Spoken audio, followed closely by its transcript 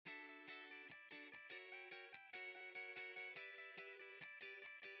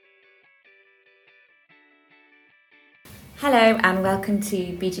Hello and welcome to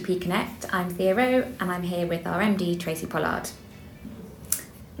BGP Connect. I'm Thea Rowe and I'm here with our MD Tracy Pollard.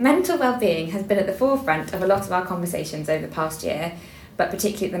 Mental well-being has been at the forefront of a lot of our conversations over the past year, but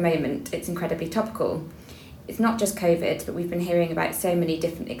particularly at the moment it's incredibly topical. It's not just COVID, but we've been hearing about so many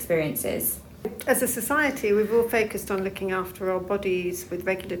different experiences. As a society, we've all focused on looking after our bodies with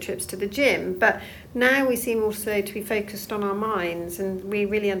regular trips to the gym, but now we seem also to be focused on our minds, and we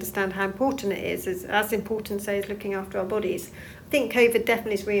really understand how important it is, as important, say, as looking after our bodies. I think COVID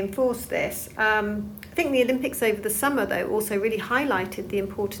definitely has reinforced this. I think the Olympics over the summer, though, also really highlighted the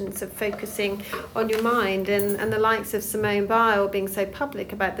importance of focusing on your mind, and the likes of Simone Biles being so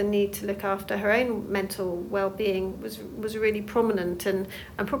public about the need to look after her own mental well-being was really prominent and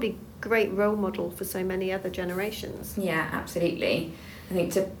probably great role model for so many other generations. Yeah, absolutely. I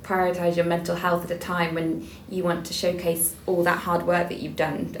think to prioritise your mental health at a time when you want to showcase all that hard work that you've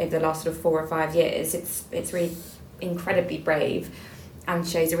done over the last sort of 4 or 5 years, it's really incredibly brave and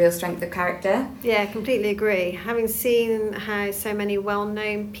shows a real strength of character. Yeah, completely agree. Having seen how so many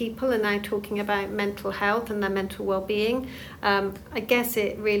well-known people are now talking about mental health and their mental well-being, I guess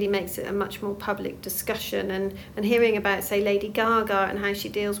it really makes it a much more public discussion, and hearing about, say, Lady Gaga and how she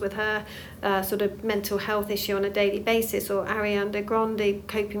deals with her sort of mental health issue on a daily basis, or Ariana Grande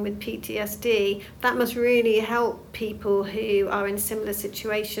coping with PTSD, that must really help people who are in similar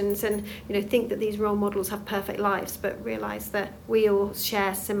situations and think that these role models have perfect lives, but realise that we all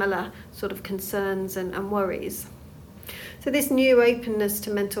share similar sort of concerns and worries. So this new openness to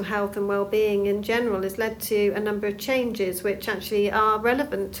mental health and well-being in general has led to a number of changes which actually are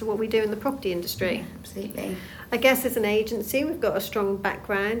relevant to what we do in the property industry. Yeah, absolutely. I guess as an agency we've got a strong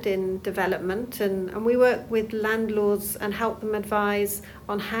background in development, and we work with landlords and help them advise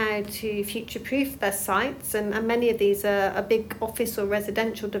on how to future-proof their sites, and many of these are big office or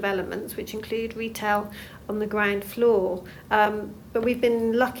residential developments which include retail on the ground floor. But we've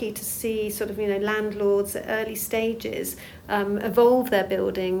been lucky to see sort of landlords at early stages evolve their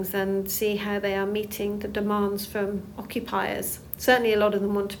buildings and see how they are meeting the demands from occupiers. Certainly a lot of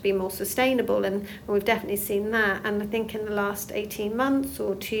them want to be more sustainable, and we've definitely seen that. And I think in the last 18 months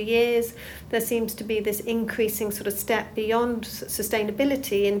or 2 years, there seems to be this increasing sort of step beyond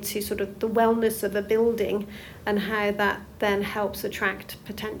sustainability into sort of the wellness of a building and how that then helps attract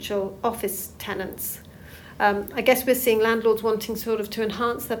potential office tenants. I guess we're seeing landlords wanting sort of to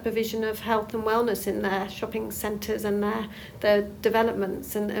enhance their provision of health and wellness in their shopping centres and their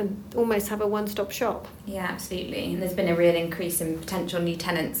developments, and almost have a one-stop shop. Yeah, absolutely. And there's been a real increase in potential new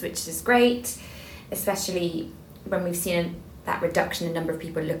tenants, which is great, especially when we've seen that reduction in number of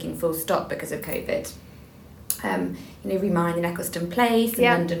people looking full stop because of COVID. Remind in Eccleston Place,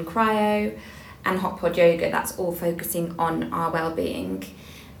 and London Cryo, and Hot Pod Yoga, that's all focusing on our well-being.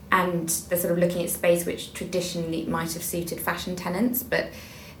 And they're sort of looking at space which traditionally might have suited fashion tenants, but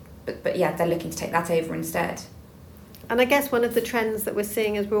yeah, they're looking to take that over instead. And I guess one of the trends that we're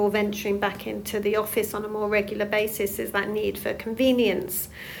seeing as we're all venturing back into the office on a more regular basis is that need for convenience.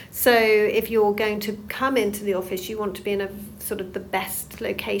 So if you're going to come into the office, you want to be in a sort of the best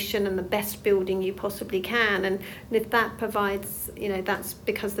location and the best building you possibly can. And if that provides, that's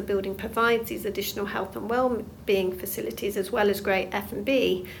because the building provides these additional health and well-being facilities as well as great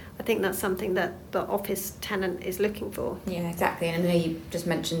F&B. I think that's something that the office tenant is looking for. Yeah, exactly. And I know you just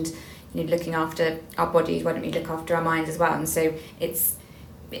mentioned looking after our bodies, why don't we look after our minds as well? And so it's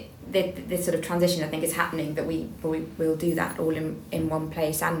this sort of transition, I think, is happening, that we'll do that all in one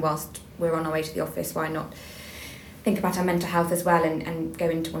place, and whilst we're on our way to the office, why not think about our mental health as well and go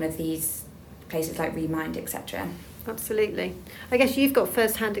into one of these places like Remind, etc. Absolutely. I guess you've got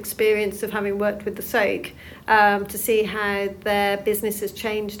first-hand experience of having worked with the Soak to see how their business has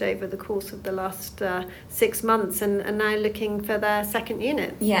changed over the course of the last 6 months, and now looking for their second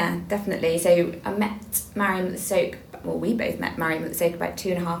unit. Yeah, definitely. So I met Mariam at the Soak, well, we both met Mariam at the Soak about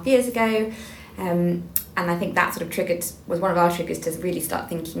 2.5 years ago, and I think that sort of was one of our triggers to really start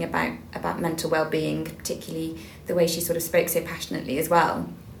thinking about mental well-being, particularly the way she sort of spoke so passionately as well.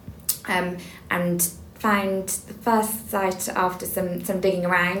 And found the first site after some digging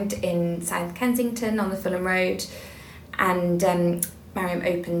around in South Kensington on the Fulham Road, and Mariam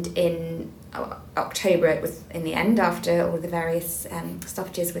opened in October. It was in the end, after all the various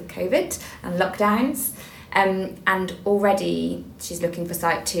stoppages with COVID and lockdowns, and already she's looking for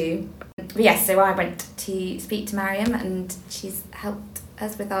site 2. But yes, so I went to speak to Mariam, and she's helped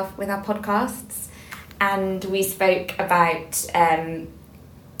us with our podcasts, and we spoke about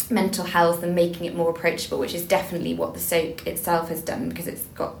mental health and making it more approachable, which is definitely what the Soak itself has done, because it's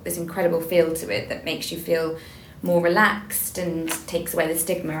got this incredible feel to it that makes you feel more relaxed and takes away the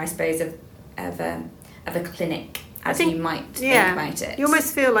stigma, I suppose, of a clinic. as you might think about it. You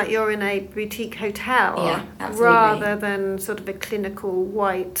almost feel like you're in a boutique hotel rather than sort of a clinical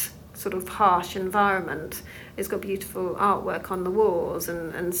white sort of harsh environment. It's got beautiful artwork on the walls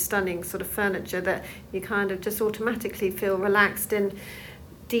and stunning sort of furniture that you kind of just automatically feel relaxed in.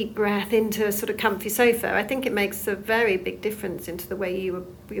 Deep breath into a sort of comfy sofa. I think it makes a very big difference into the way you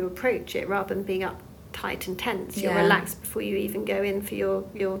approach it, rather than being uptight and tense. You're relaxed before you even go in for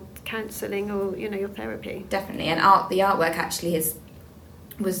your counselling or your therapy. Definitely, and the artwork actually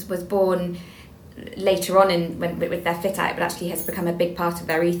was born later on with their fit out, but actually has become a big part of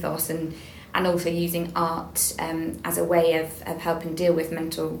their ethos, and also using art as a way of helping deal with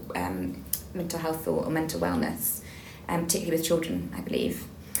mental health or mental wellness, particularly with children, I believe.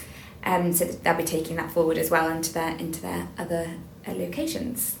 So they'll be taking that forward as well into their other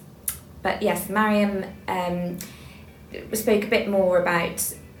locations. But yes, Mariam spoke a bit more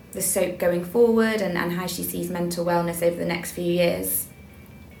about the Soak going forward and how she sees mental wellness over the next few years.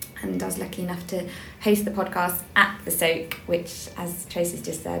 And I was lucky enough to host the podcast at the Soak, which, as Tracy's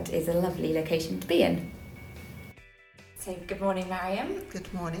just said, is a lovely location to be in. So good morning, Mariam.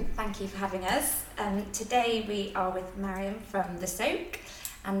 Good morning. Thank you for having us. Today we are with Mariam from the Soak,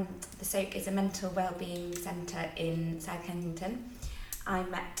 and the Soak is a mental wellbeing centre in South Kensington. I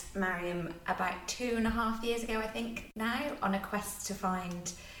met Mariam about 2.5 years ago, I think now, on a quest to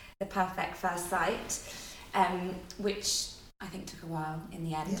find the perfect first site, which I think took a while in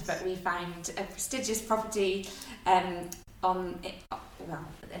the end, yes. But we found a prestigious property a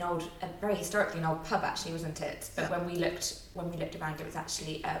very historically an old pub, actually, wasn't it? But when we looked around, it was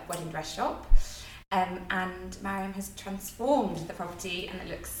actually a wedding dress shop. And Mariam has transformed the property, and it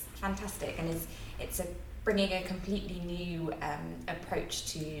looks fantastic, and it's bringing a completely new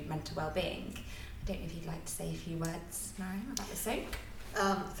approach to mental well-being. I don't know if you'd like to say a few words, Mariam, about the Soak.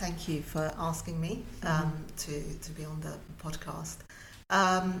 Thank you for asking me to be on the podcast.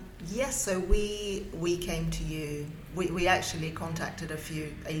 Yes, so we came to you. We actually contacted a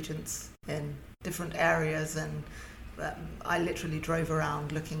few agents in different areas, and I literally drove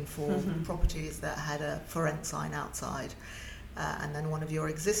around looking for properties that had a for rent sign outside. And then one of your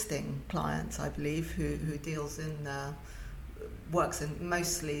existing clients, I believe, who deals in works in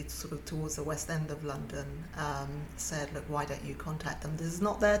mostly sort of towards the West End of London, said, look, why don't you contact them? This is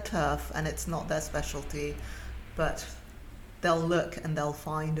not their turf and it's not their specialty, but they'll look and they'll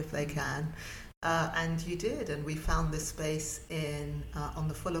find if they can. And you did, and we found this space on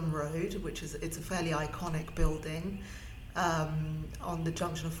the Fulham Road, it's a fairly iconic building, on the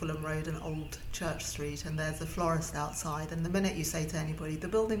junction of Fulham Road and Old Church Street, and there's a florist outside, and the minute you say to anybody, the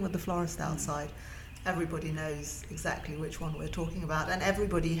building with the florist outside, everybody knows exactly which one we're talking about, and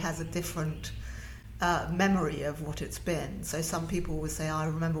everybody has a different memory of what it's been. So some people will say, I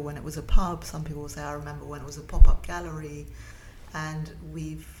remember when it was a pub, some people will say, I remember when it was a pop-up gallery, and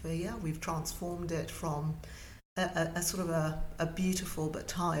we've transformed it from a sort of a beautiful but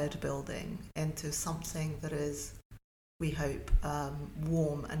tired building into something that is, we hope,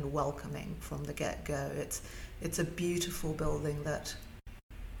 warm and welcoming from the get-go. It's a beautiful building that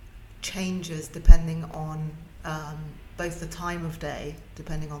changes depending on both the time of day,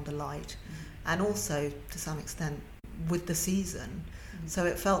 depending on the light, and also to some extent with the season. So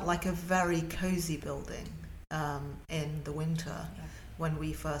it felt like a very cozy building in the winter when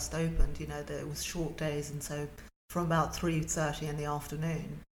we first opened. There was short days, and so from about 3:30 in the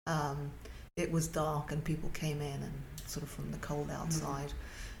afternoon, it was dark and people came in and sort of from the cold outside.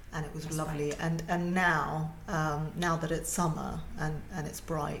 And it was That's lovely. Right. And now that it's summer and it's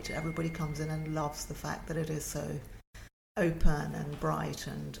bright, everybody comes in and loves the fact that it is so open and bright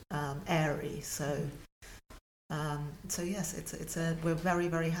and airy. So yes, we're very,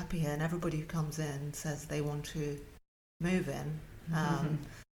 very happy here, and everybody who comes in says they want to move in,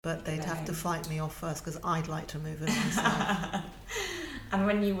 but they'd have to fight me off first because I'd like to move in myself. And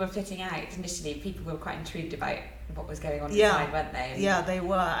when you were fitting out initially, people were quite intrigued about what was going on inside, weren't they? Yeah, they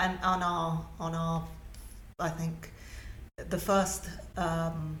were. And on our, I think, the first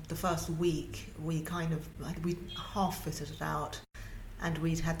week, we half fitted it out, and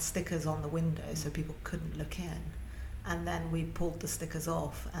we'd had stickers on the window so people couldn't look in. And then we pulled the stickers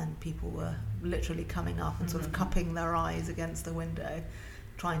off, and people were literally coming up and sort of cupping their eyes against the window,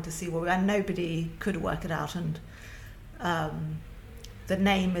 trying to see and nobody could work it out. And the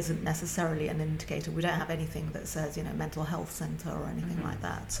name isn't necessarily an indicator. We don't have anything that says, mental health centre or anything like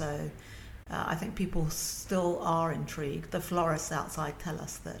that. So I think people still are intrigued. The florists outside tell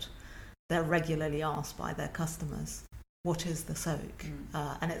us that they're regularly asked by their customers, what is the Soak?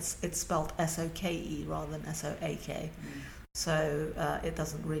 And it's spelt S-O-K-E rather than S-O-A-K. So it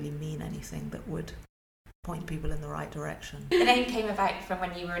doesn't really mean anything that would point people in the right direction. The name came about from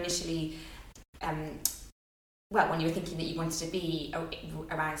when you were initially, when you were thinking that you wanted to be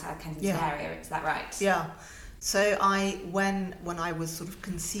around South Kensington area, is that right? Yeah. So when I was sort of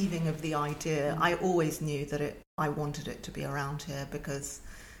conceiving of the idea, I always knew that I wanted it to be around here, because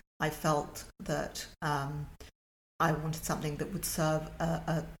I felt that I wanted something that would serve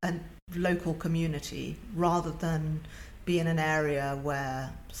a local community, rather than be in an area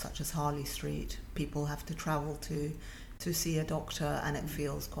where, such as Harley Street, people have to travel to see a doctor, and it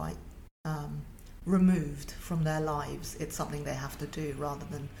feels quite removed from their lives. It's something they have to do rather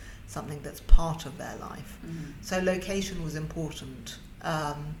than something that's part of their life. So location was important,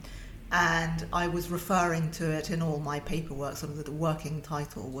 and I was referring to it in all my paperwork. Sort of the working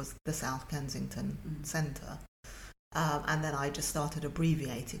title was the South Kensington Centre, and then I just started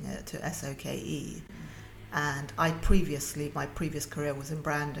abbreviating it to SOKE. And my previous career was in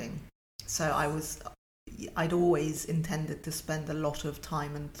branding, so I'd always intended to spend a lot of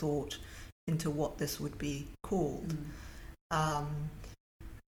time and thought into what this would be called. And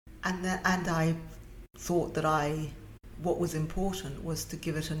I thought that what was important was to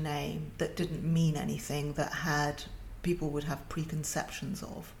give it a name that didn't mean anything, that people would have preconceptions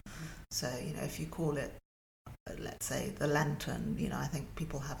of. So, if you call it, let's say, the Lantern, I think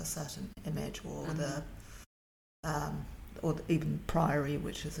people have a certain image, or or even Priory,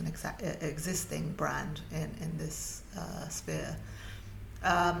 which is an existing brand in this sphere.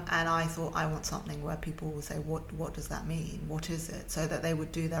 And I thought, I want something where people will say, what does that mean? What is it? So that they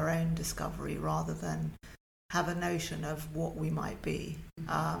would do their own discovery rather than have a notion of what we might be.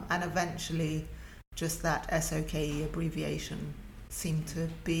 And eventually, just that SOKE abbreviation seemed to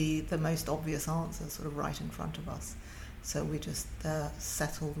be the most obvious answer, sort of right in front of us. So we just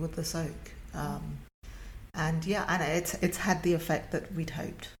settled with the Soak. And it's had the effect that we'd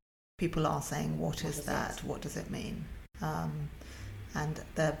hoped. People are saying, what is that? What does it mean? And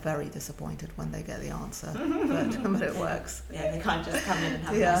they're very disappointed when they get the answer, but it works. Yeah, they can't just come in and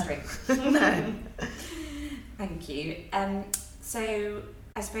have a nice drink. No. Thank you. So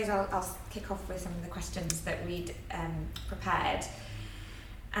I suppose I'll kick off with some of the questions that we'd prepared.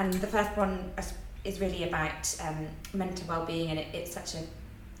 And the first one is really about mental well-being, and it's such an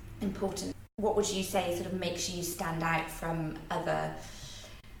important. What would you say sort of makes you stand out from other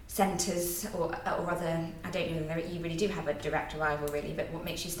centres or other, I don't know whether you really do have a direct rival really, but what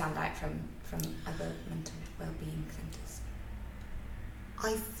makes you stand out from other mental well-being centres?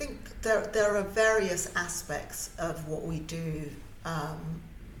 I think there are various aspects of what we do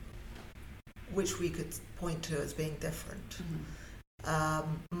which we could point to as being different.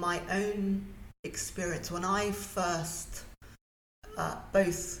 My own experience, when I first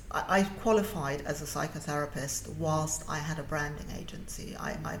I qualified as a psychotherapist whilst I had a branding agency.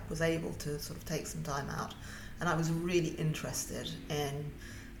 I was able to sort of take some time out, and I was really interested in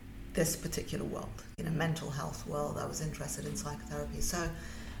this particular world, mental health world. I was interested in psychotherapy. So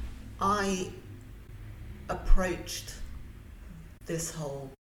I approached this whole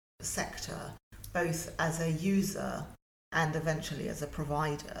sector both as a user and eventually as a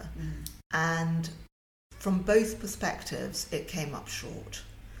provider. And from both perspectives, it came up short.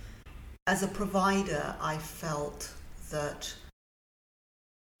 As a provider, I felt that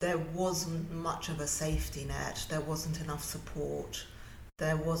there wasn't much of a safety net, there wasn't enough support,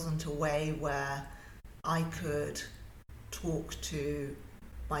 there wasn't a way where I could talk to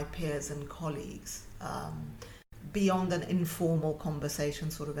my peers and colleagues beyond an informal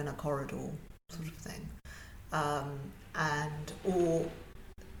conversation, sort of in a corridor sort of thing, or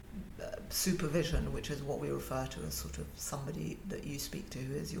supervision, which is what we refer to as sort of somebody that you speak to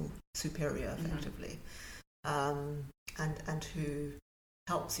who is your superior effectively, and who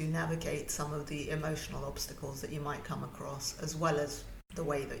helps you navigate some of the emotional obstacles that you might come across, as well as the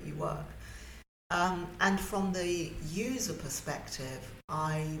way that you work. And from the user perspective,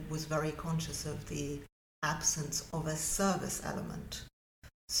 I was very conscious of the absence of a service element.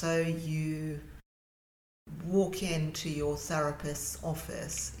 So you walk into your therapist's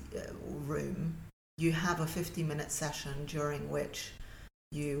office room, you have a 50-minute session during which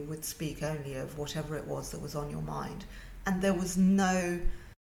you would speak only of whatever it was that was on your mind, and there was no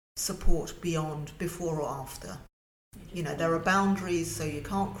support beyond before or after. There are boundaries, so you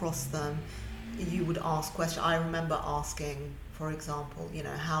can't cross them. You would ask questions. I remember asking, for example,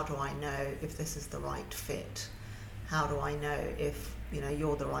 how do I know if this is the right fit? How do I know if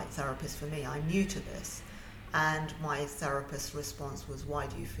you're the right therapist for me? I'm new to this. And my therapist's response was, why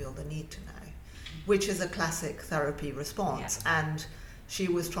do you feel the need to know? Which is a classic therapy response. Yeah. And she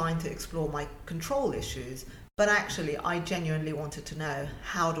was trying to explore my control issues, but actually I genuinely wanted to know,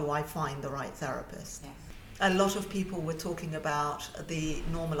 how do I find the right therapist? Yeah. a lot of people were talking about the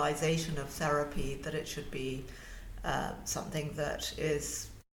normalization of therapy, that it should be something that is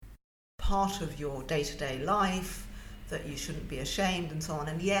part of your day-to-day life, that you shouldn't be ashamed and so on.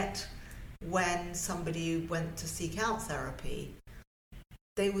 And yet, when somebody went to seek out therapy,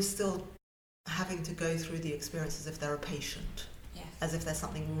 they were still having to go through the experience as if they're a patient, yes. as if there's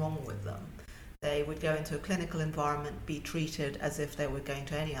something wrong with them. They would go into a clinical environment, be treated as if they were going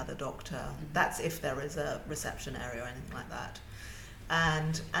to any other doctor. Mm-hmm. That's if there is a reception area or anything like that.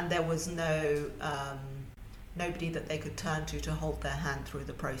 And there was nobody that they could turn to hold their hand through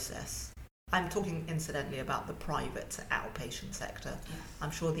the process. I'm talking incidentally about the private outpatient sector. Yes.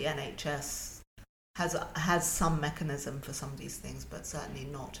 I'm sure the NHS has some mechanism for some of these things, but certainly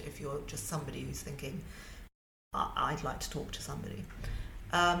not if you're just somebody who's thinking, I'd like to talk to somebody.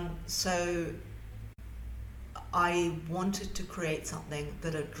 So I wanted to create something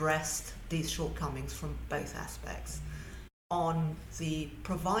that addressed these shortcomings from both aspects. On the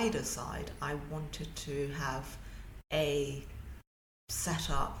provider side, I wanted to have a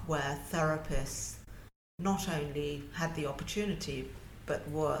setup where therapists not only had the opportunity but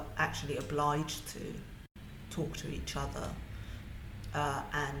were actually obliged to talk to each other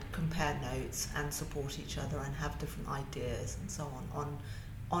and compare notes and support each other and have different ideas and so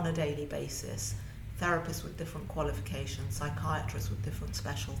on a daily basis. Therapists with different qualifications, psychiatrists with different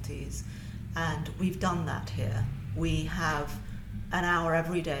specialties, and we've done that here. We have an hour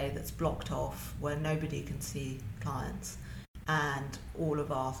every day that's blocked off where nobody can see clients, and all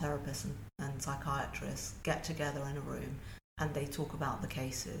of our therapists and psychiatrists get together in a room and they talk about the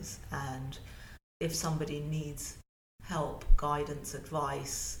cases, and if somebody needs help, guidance,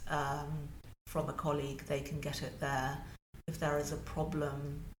 advice from a colleague, they can get it there. If there is a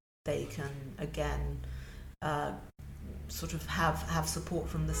problem, they can again sort of have support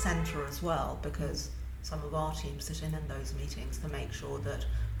from the centre as well, because some of our teams sit in those meetings to make sure that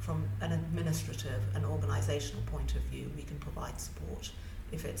from an administrative and organisational point of view we can provide support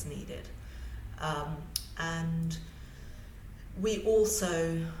if it's needed. And we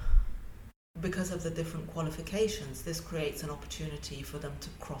also, because of the different qualifications, this creates an opportunity for them to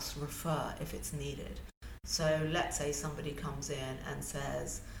cross-refer if it's needed. So let's say somebody comes in and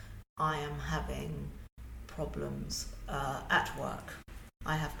says, I am having problems at work.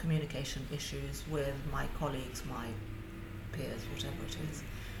 I have communication issues with my colleagues, my peers, whatever it is.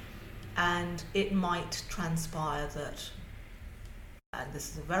 And it might transpire that, and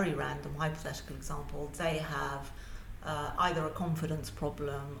this is a very random hypothetical example, they have either a confidence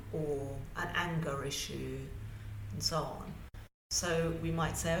problem or an anger issue and so on. So we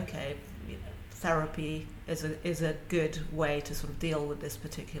might say, okay, therapy is a good way to sort of deal with this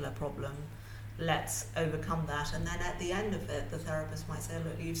particular problem. Let's overcome that. And then at the end of it, the therapist might say,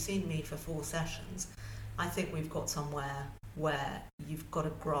 look, you've seen me for 4 sessions. I think we've got somewhere where you've got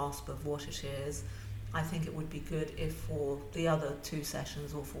a grasp of what it is. I think it would be good if for the other 2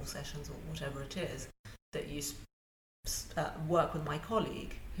 sessions or 4 sessions or whatever it is, that you work with my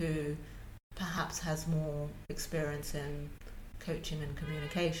colleague who perhaps has more experience in coaching and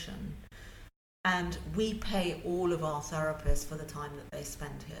communication. And we pay all of our therapists for the time that they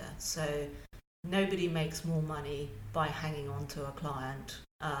spend here. So nobody makes more money by hanging on to a client.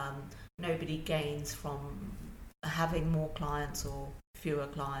 Nobody gains from having more clients or fewer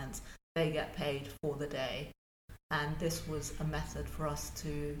clients. They get paid for the day. And this was a method for us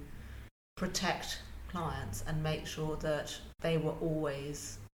to protect clients and make sure that they were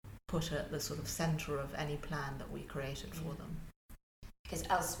always put at the sort of centre of any plan that we created for them. Because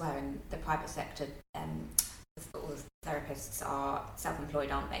elsewhere in the private sector, all the therapists are self-employed,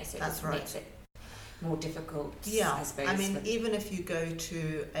 aren't they? So That's it right. makes it more difficult, Yeah, I suppose. I mean, even if you go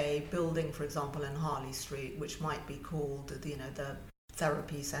to a building, for example, in Harley Street, which might be called, the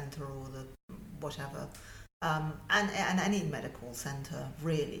therapy centre or the whatever, and any medical centre,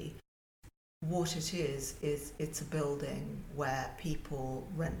 really, what it is it's a building where people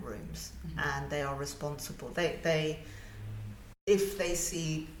rent rooms, mm-hmm. and they are responsible. They if they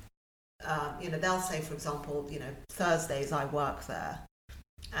see, they'll say, for example, Thursdays I work there,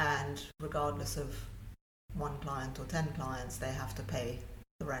 and regardless of 1 client or 10 clients, they have to pay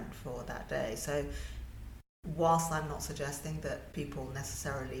the rent for that day. So whilst I'm not suggesting that people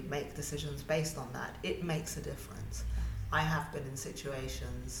necessarily make decisions based on that, it makes a difference. I have been in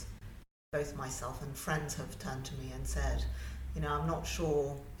situations, both myself and friends have turned to me and said, I'm not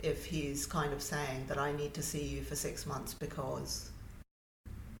sure if he's kind of saying that I need to see you for 6 months because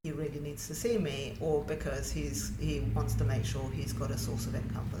he really needs to see me, or because he wants to make sure he's got a source of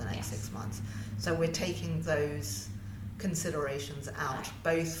income for the next 6 months. So we're taking those considerations out,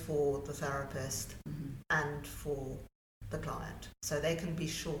 both for the therapist, mm-hmm. and for the client. So they can be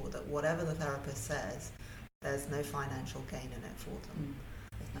sure that whatever the therapist says, there's no financial gain in it for them.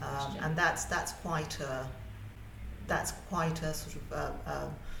 And that's quite a sort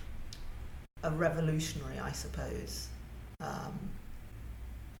of a revolutionary, I suppose,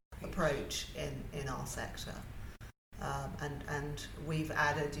 approach in our sector. And we've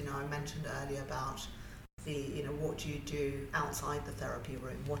added, I mentioned earlier about what do you do outside the therapy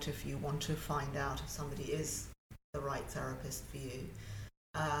room? What if you want to find out if somebody is the right therapist for you?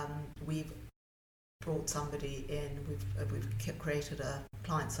 We've brought somebody in, we've created a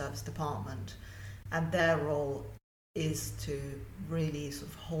client service department, and their role is to really sort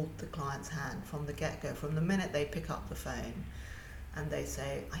of hold the client's hand from the get-go, from the minute they pick up the phone and they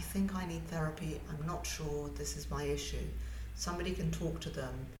say, I think I need therapy, I'm not sure, this is my issue. Somebody can talk to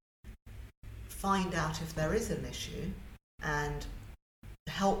them, find out if there is an issue, and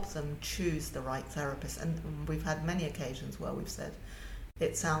help them choose the right therapist. And we've had many occasions where we've said,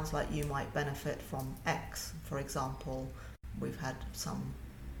 it sounds like you might benefit from X. For example, we've had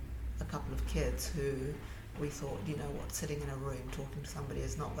a couple of kids who we thought, sitting in a room talking to somebody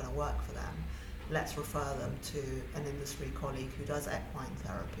is not going to work for them. Let's refer them to an industry colleague who does equine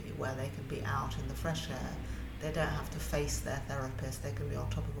therapy, where they can be out in the fresh air. They don't have to face their therapist. They can be on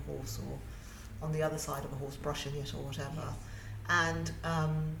top of a horse or on the other side of a horse brushing it or whatever. And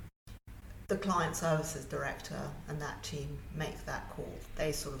the client services director and that team make that call.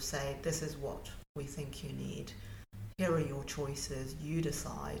 They sort of say, this is what we think you need. Here are your choices. You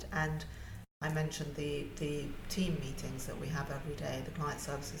decide. And I mentioned the team meetings that we have every day. The client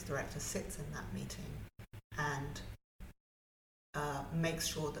services director sits in that meeting and makes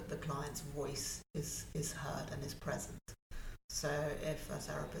sure that the client's voice is heard and is present. So if a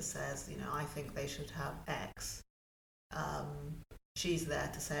therapist says, I think they should have X, she's there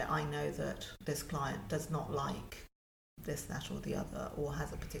to say, I know that this client does not like this, that or the other, or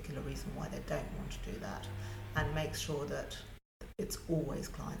has a particular reason why they don't want to do that, and make sure that it's always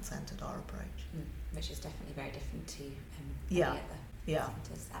client-centred, our approach. Which is definitely very different to yeah. the other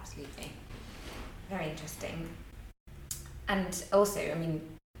centres, absolutely. Very interesting. And also,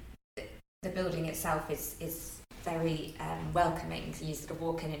 the building itself is very welcoming. So you sort of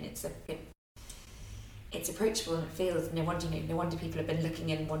walk in and it's approachable and it feels no wonder people have been looking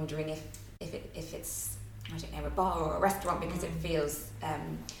in wondering if it's a bar or a restaurant, because it feels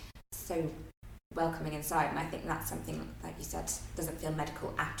so welcoming inside. And I think that's something, like you said, doesn't feel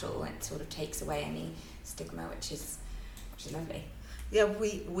medical at all. It sort of takes away any stigma, which is lovely. Yeah,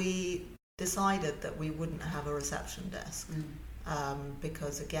 we decided that we wouldn't have a reception desk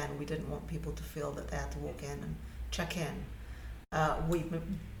because, again, we didn't want people to feel that they had to walk in and check in. We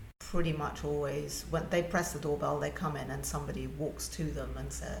pretty much always, when they press the doorbell, they come in and somebody walks to them and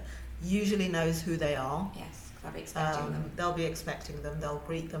usually knows who they are. Yes, they'll be expecting them. They'll be expecting them. They'll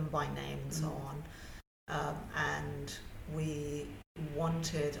greet them by name and so on. And we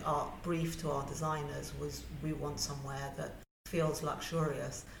wanted, our brief to our designers was, we want somewhere that feels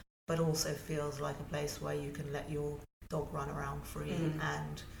luxurious, but also feels like a place where you can let your dog run around free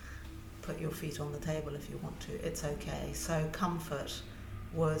and put your feet on the table if you want to. It's okay. So comfort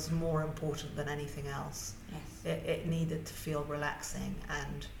was more important than anything else. Yes. It needed to feel relaxing,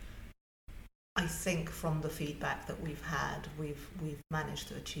 and I think from the feedback that we've had, we've managed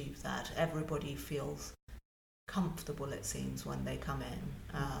to achieve that. Everybody feels comfortable, it seems, when they come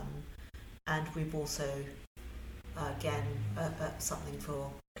in. And we've also, again, something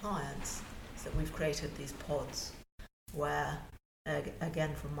for clients, is that we've created these pods where,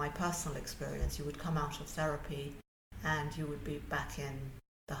 again, from my personal experience, you would come out of therapy and you would be back in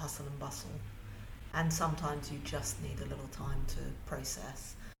the hustle and bustle. And sometimes you just need a little time to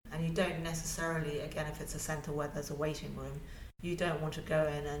process. And you don't necessarily, again, if it's a centre where there's a waiting room, you don't want to go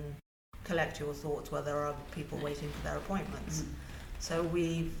in and collect your thoughts where there are people waiting for their appointments. So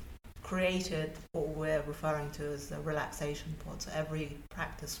we've created what we're referring to as the relaxation pod. So every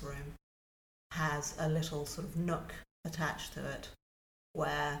practice room has a little sort of nook attached to it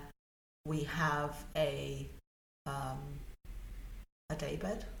where we have a day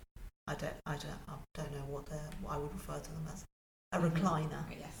bed. I don't know what I would refer to them as. A recliner,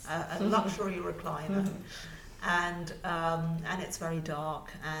 yes. a luxury recliner, and it's very dark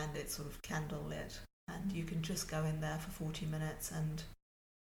and it's sort of candle lit, and you can just go in there for 40 minutes and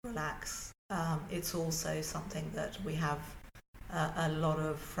relax. It's also something that we have a lot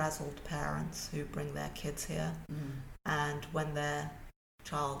of frazzled parents who bring their kids here, and when their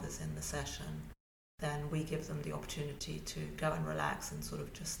child is in the session, then we give them the opportunity to go and relax and sort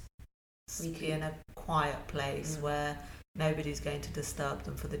of just be in a quiet place where nobody's going to disturb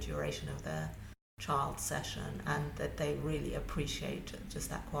them for the duration of their child session, and that they really appreciate just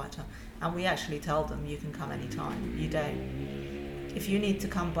that quiet time. And we actually tell them, you can come anytime. You don't, if you need to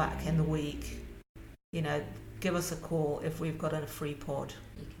come back in the week, you know, give us a call. If we've got a free pod,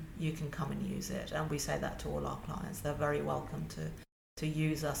 you can come and use it. And we say that to all our clients. They're very welcome to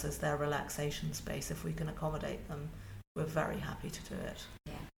use us as their relaxation space. If we can accommodate them, we're very happy to do it.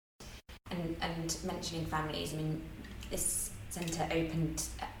 Yeah. And mentioning families, I mean, this centre opened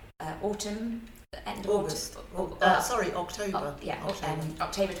autumn, end of August. October.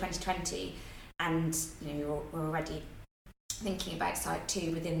 October 2020, and you know, we're already thinking about Site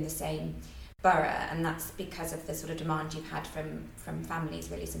 2 within the same borough, and that's because of the sort of demand you've had from families,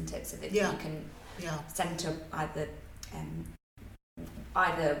 really, isn't it? So that you can centre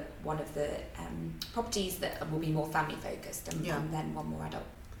either one of the properties that will be more family focused, and then one more adult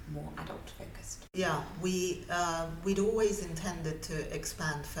focused. Yeah, we'd always intended to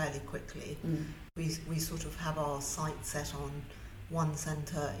expand fairly quickly. We sort of have our sight set on one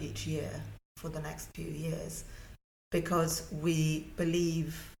centre each year for the next few years, because we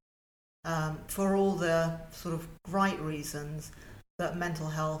believe, for all the sort of right reasons, that mental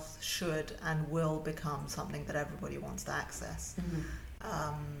health should and will become something that everybody wants to access.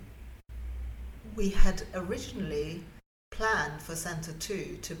 We had originally planned for Centre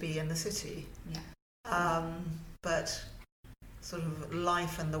 2 to be in the city, but sort of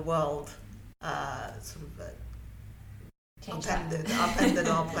life and the world upended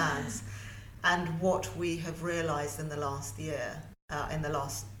our plans. And what we have realised in the last year, in the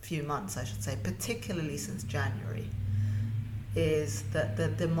last few months, I should say, particularly since January, is that the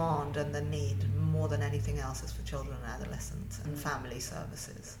demand and the need more than anything else is for children and adolescents and family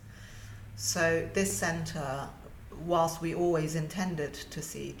services. So this centre, whilst we always intended to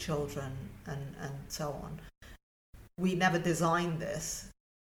see children and so on, we never designed this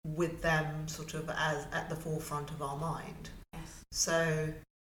with them sort of as at the forefront of our mind. Yes. So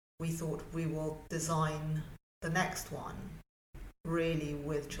we thought we will design the next one really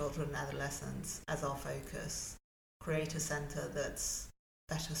with children and adolescents as our focus, create a centre that's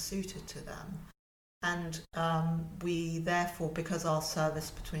better suited to them. And we therefore, because our service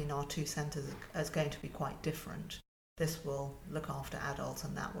between our two centres is going to be quite different, this will look after adults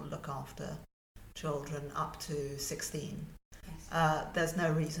and that will look after children up to 16. Yes. There's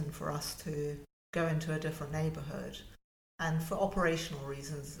no reason for us to go into a different neighbourhood. And for operational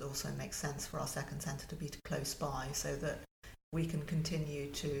reasons, it also makes sense for our second centre to be close by, so that we can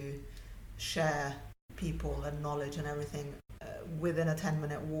continue to share people and knowledge and everything. Within a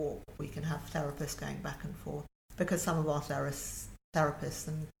 10-minute walk, we can have therapists going back and forth, because some of our therapists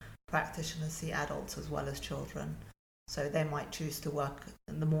and practitioners see adults as well as children. So they might choose to work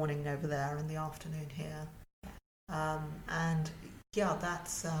in the morning over there and the afternoon here.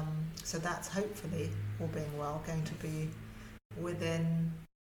 That's hopefully, all being well, going to be within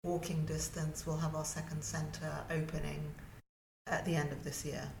walking distance. We'll have our second centre opening at the end of this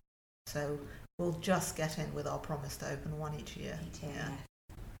year. So we'll just get in with our promise to open one each year.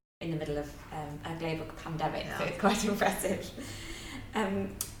 In the middle of a global pandemic, so it's quite impressive.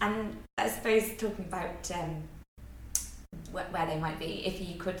 And I suppose talking about where they might be, if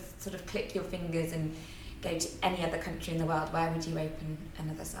you could sort of click your fingers and go to any other country in the world, where would you open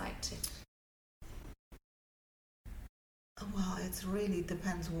another site? Well, it really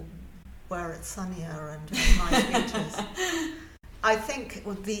depends where it's sunnier and nice beaches. I think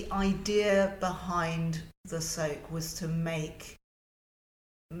the idea behind the Soak was to make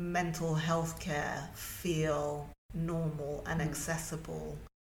mental health care feel normal and accessible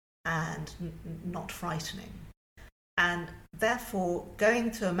and not frightening. And therefore, going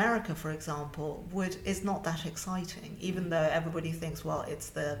to America, for example, is not that exciting, even though everybody thinks, well, it's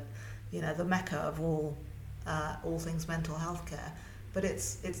the mecca of all things mental health care. But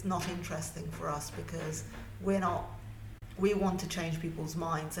it's not interesting for us, because we want to change people's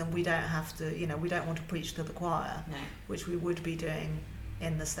minds, and we don't have to, we don't want to preach to the choir, which we would be doing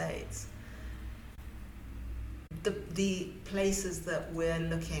in the States. The places that we're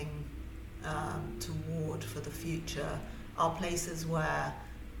looking toward for the future are places where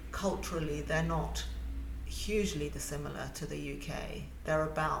culturally they're not hugely dissimilar to the UK. They're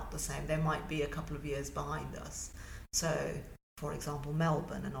about the same. They might be a couple of years behind us. So, for example,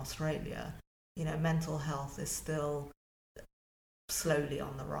 Melbourne in Australia, mental health is still slowly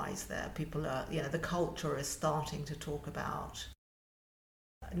on the rise there. People are, the culture is starting to talk about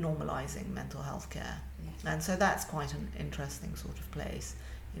normalising mental health care. Yes. And so that's quite an interesting sort of place.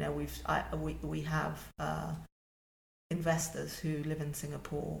 We have investors who live in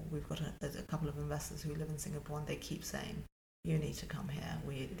Singapore. We've got a couple of investors who live in Singapore, and they keep saying, you need to come here.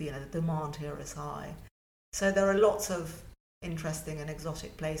 The demand here is high. So there are lots of interesting and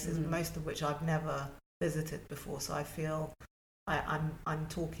exotic places, most of which I've never visited before. So I feel I'm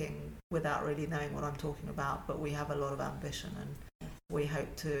talking without really knowing what I'm talking about, but we have a lot of ambition, and we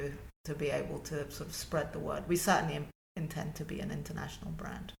hope to be able to sort of spread the word. We certainly intend to be an international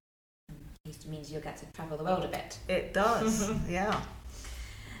brand. It means you'll get to travel the world a bit. It does, yeah.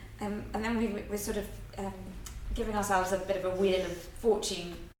 And then we're sort of giving ourselves a bit of a wheel of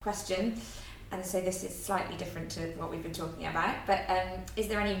fortune question. And so this is slightly different to what we've been talking about. But is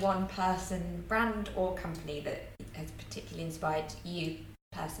there any one person, brand or company that has particularly inspired you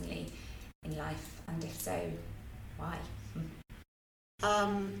personally in life? And if so, why?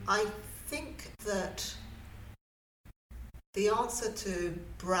 I think that the answer to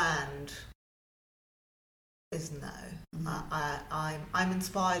brand is no. I'm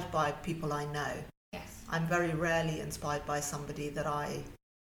inspired by people I know. Yes. I'm very rarely inspired by somebody that I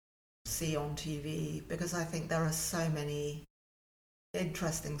see on TV, because I think there are so many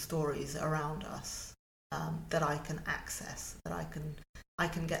interesting stories around us that I can access, that I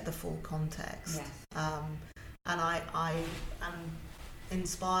can get the full context. Yes. And I am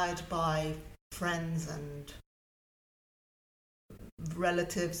inspired by friends and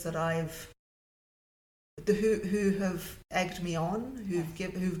relatives that who have egged me on,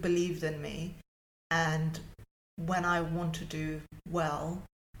 who've believed in me, and when I want to do well,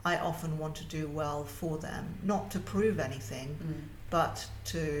 I often want to do well for them, not to prove anything, but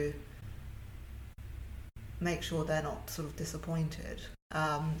to make sure they're not sort of disappointed.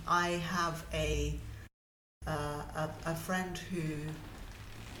 I have a friend who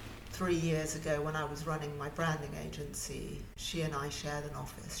 3 years ago, when I was running my branding agency, she and I shared an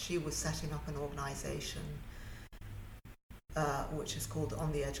office. She was setting up an organisation which is called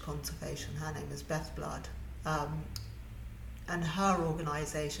On the Edge Conservation. Her name is Beth Blood. And her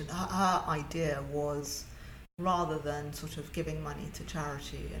organisation, her idea was, rather than sort of giving money to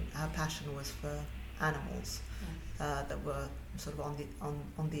charity, and her passion was for animals that were sort of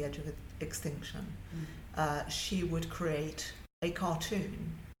on the edge of extinction. She would create a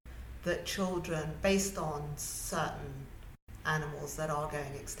cartoon that children, based on certain animals that are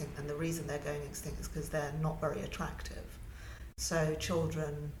going extinct, and the reason they're going extinct is because they're not very attractive. So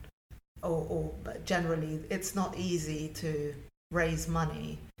children, or generally, it's not easy to raise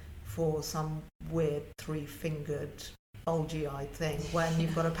money for some weird three-fingered, bulgy-eyed thing when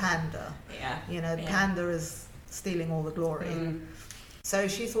you've got a panda. The panda is stealing all the glory. So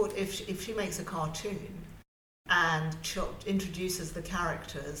she thought if she makes a cartoon and introduces the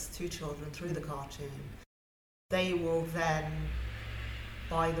characters to children through the cartoon, they will then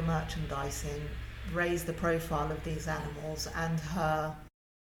buy the merchandising, raise the profile of these animals, and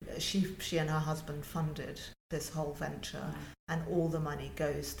she and her husband funded this whole venture, and all the money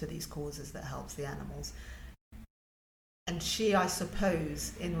goes to these causes that helps the animals. And she, I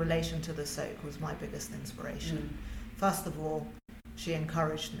suppose, in relation to the soak, was my biggest inspiration. First of all, she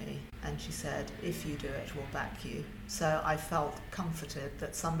encouraged me, and she said, if you do it, we'll back you. So I felt comforted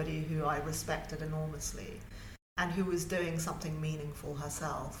that somebody who I respected enormously and who was doing something meaningful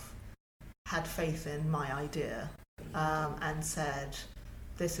herself had faith in my idea, and said,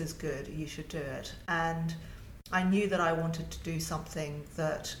 this is good, you should do it. And I knew that I wanted to do something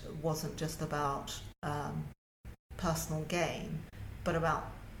that wasn't just about personal gain, but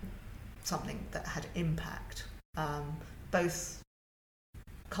about something that had impact, both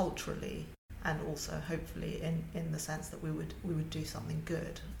culturally and also hopefully in the sense that we would do something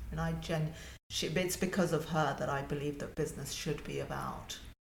good. And it's because of her that I believe that business should be about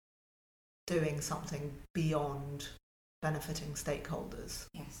doing something beyond benefiting stakeholders.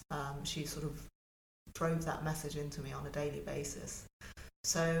 Yes. She sort of drove that message into me on a daily basis.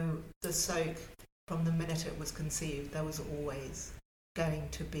 So the soak, from the minute it was conceived, there was always going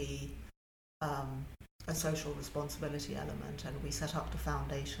to be a social responsibility element, and we set up the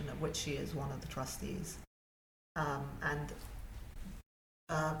foundation, of which she is one of the trustees, and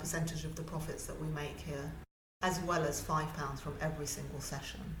a percentage of the profits that we make here, as well as £5 from every single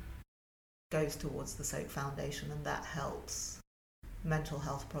session, goes towards the Soak Foundation, and that helps mental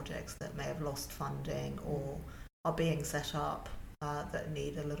health projects that may have lost funding or are being set up that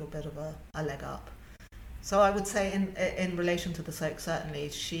need a little bit of a leg up. So I would say in relation to the Soak, certainly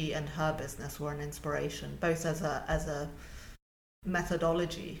she and her business were an inspiration, both as a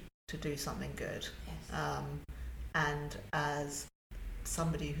methodology to do something good, and as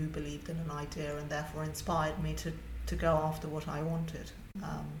somebody who believed in an idea and therefore inspired me to go after what I wanted.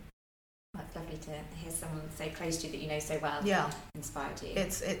 That's lovely to hear someone so close to you that you know so well inspired you.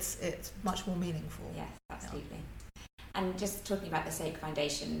 It's much more meaningful. Yes, absolutely. And just talking about the Soak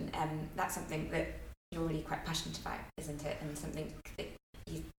Foundation, that's something that you're really quite passionate about, isn't it? And something that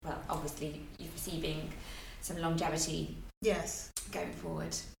obviously you're perceiving some longevity. Yes. Going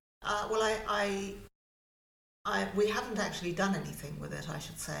forward. We haven't actually done anything with it, I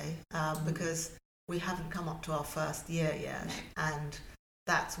should say, because we haven't come up to our first year yet, and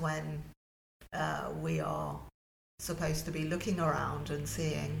that's when we are supposed to be looking around and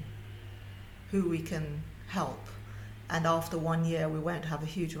seeing who we can help. And after 1 year, we won't have a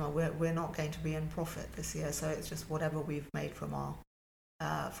huge amount. We're not going to be in profit this year, so it's just whatever we've made from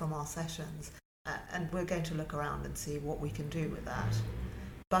our sessions, and we're going to look around and see what we can do with that.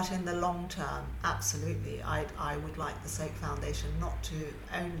 But in the long term, absolutely, I would like the Soak Foundation not to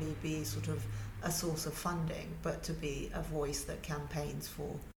only be sort of a source of funding, but to be a voice that campaigns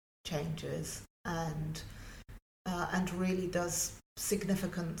for changes and really does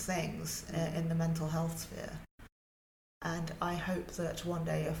significant things in the mental health sphere. And I hope that one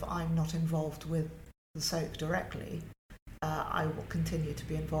day, if I'm not involved with the Soak directly, I will continue to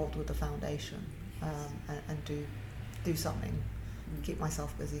be involved with the foundation and do something, keep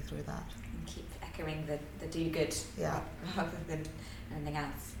myself busy through that. And keep echoing the do good, rather than anything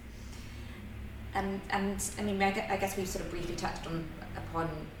else. And I mean, I guess we've sort of briefly touched upon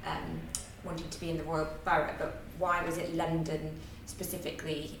wanting to be in the Royal Borough, but why was it London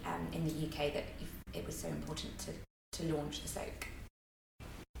specifically in the UK that it was so important to launch the Soak?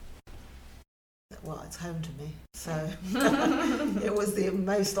 Well, it's home to me, so it was the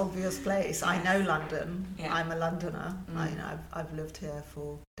most obvious place. I know London. Yeah. I'm a Londoner. I've lived here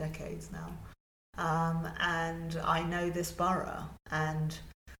for decades now, and I know this borough. And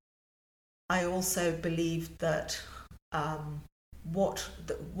I also believe that what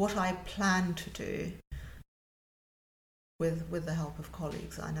I plan to do with the help of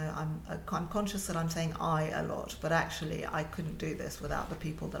colleagues. I know I'm conscious that I'm saying I a lot, but actually I couldn't do this without the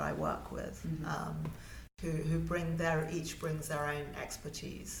people that I work with, who each brings their own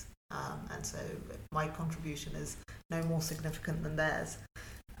expertise, and so my contribution is no more significant than theirs.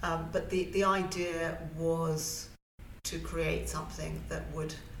 But the idea was to create something that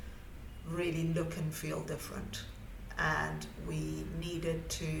would really look and feel different, and we needed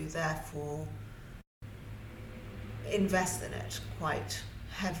to therefore invest in it quite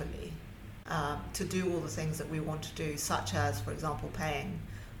heavily to do all the things that we want to do, such as, for example, paying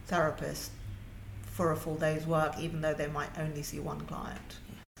therapists for a full day's work, even though they might only see one client.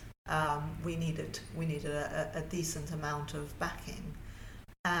 We needed a decent amount of backing,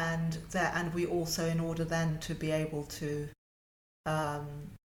 and we also, in order then to be able to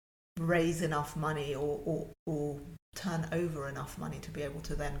raise enough money or turn over enough money to be able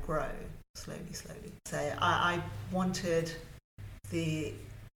to then grow slowly. So I wanted the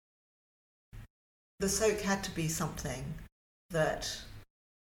Soak had to be something that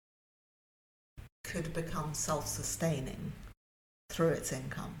could become self-sustaining through its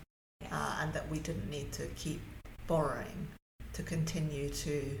income, and that we didn't need to keep borrowing to continue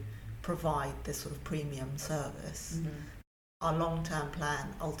to provide this sort of premium service. Mm-hmm. Our long-term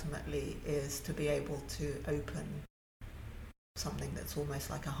plan ultimately is to be able to open something that's almost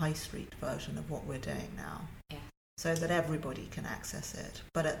like a high street version of what we're doing now, so that everybody can access it.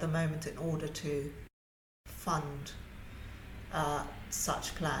 But at the moment, in order to fund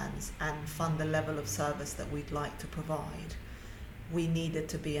such plans and fund the level of service that we'd like to provide, we needed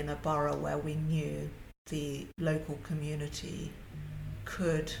to be in a borough where we knew the local community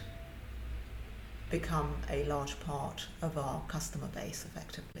could become a large part of our customer base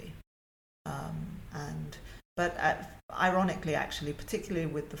effectively. But ironically, actually, particularly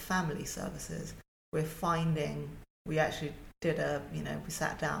with the family services, we're finding, we actually did we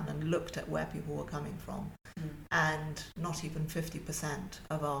sat down and looked at where people were coming from, and not even 50%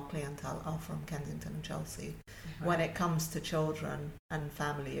 of our clientele are from Kensington and Chelsea. Right. When it comes to children and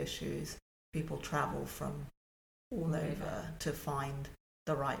family issues, people travel from all over to find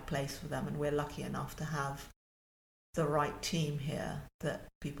the right place for them, and we're lucky enough to have the right team here that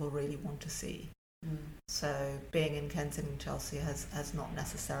people really want to see. So being in Kensington and Chelsea has not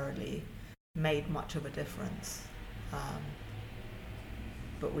necessarily made much of a difference,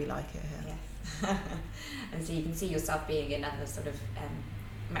 but we like it here. Yes. And so you can see yourself being in other sort of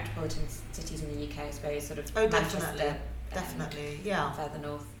metropolitan cities in the UK, I suppose, sort of Manchester, definitely, yeah. Further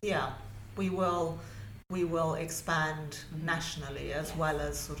north. Yeah, we will expand nationally as well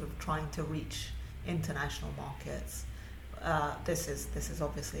as sort of trying to reach international markets. This is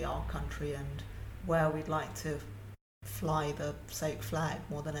obviously our country and where we'd like to fly the Soak flag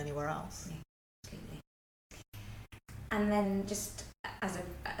more than anywhere else. Yeah, absolutely. And then just as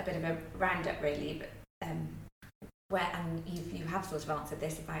a bit of a roundup really, but and you have sort of answered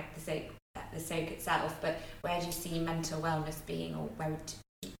this about the Soak itself, but where do you see mental wellness being, or where would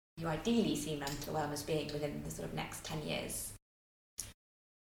you ideally see mental wellness being within the sort of next 10 years?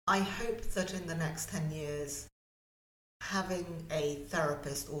 I hope that in the next 10 years, having a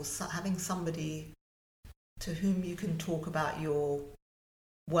therapist or having somebody to whom you can talk about your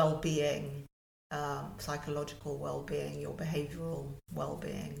well-being, psychological well-being, your behavioural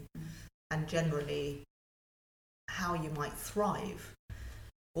well-being, and generally how you might thrive,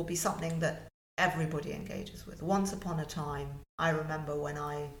 will be something that everybody engages with. Once upon a time, I remember when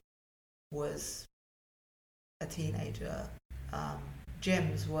I was a teenager,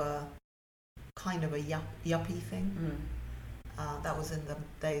 gyms were kind of a yuppie thing. That was in the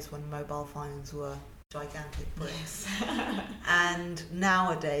days when mobile phones were gigantic bricks. And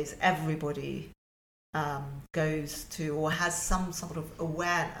nowadays, everybody goes to or has some sort of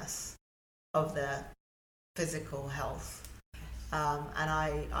awareness of their physical health. And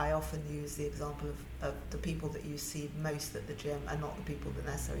I often use the example of the people that you see most at the gym are not the people that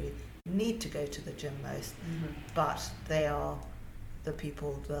necessarily need to go to the gym most, but they are the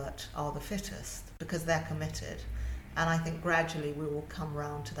people that are the fittest because they're committed. And I think gradually we will come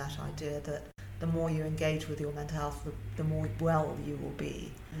round to that idea that the more you engage with your mental health, the more well you will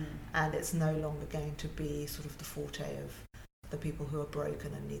be. And it's no longer going to be sort of the forte of the people who are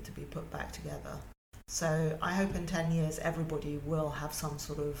broken and need to be put back together. So I hope in 10 years everybody will have some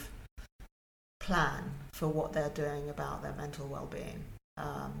sort of plan for what they're doing about their mental well-being.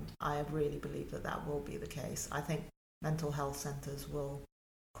 I really believe that will be the case. I think mental health centres will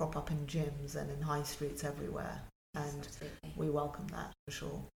crop up in gyms and in high streets everywhere, and we welcome that for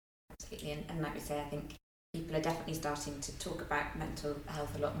sure. Absolutely, and like we say, I think people are definitely starting to talk about mental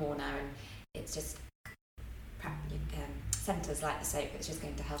health a lot more now, and it's just centres like the Soak that's just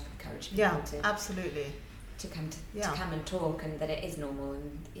going to help encourage people to come and talk, and that it is normal,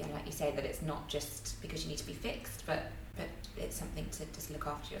 and like you say, that it's not just because you need to be fixed, but it's something to just look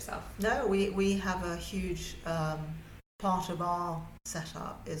after yourself. No, we have a huge part of our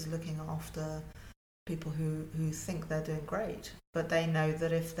setup is looking after people who think they're doing great, but they know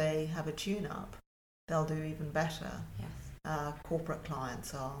that if they have a tune-up, they'll do even better. Yes. Corporate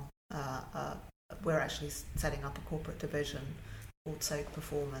clients are, we're actually setting up a corporate division called Soak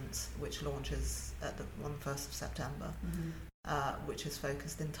Performance, which launches on the 1st of September, which is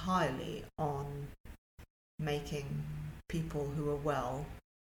focused entirely on making people who are well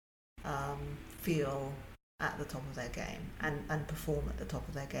feel at the top of their game and perform at the top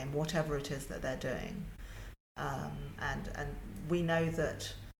of their game, whatever it is that they're doing. And we know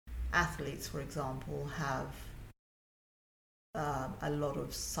that athletes, for example, have a lot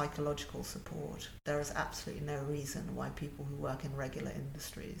of psychological support. There is absolutely no reason why people who work in regular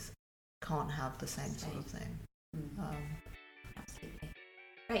industries can't have the same sort of thing. Absolutely.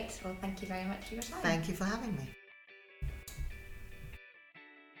 Great. Well, thank you very much for your time. Thank you for having me.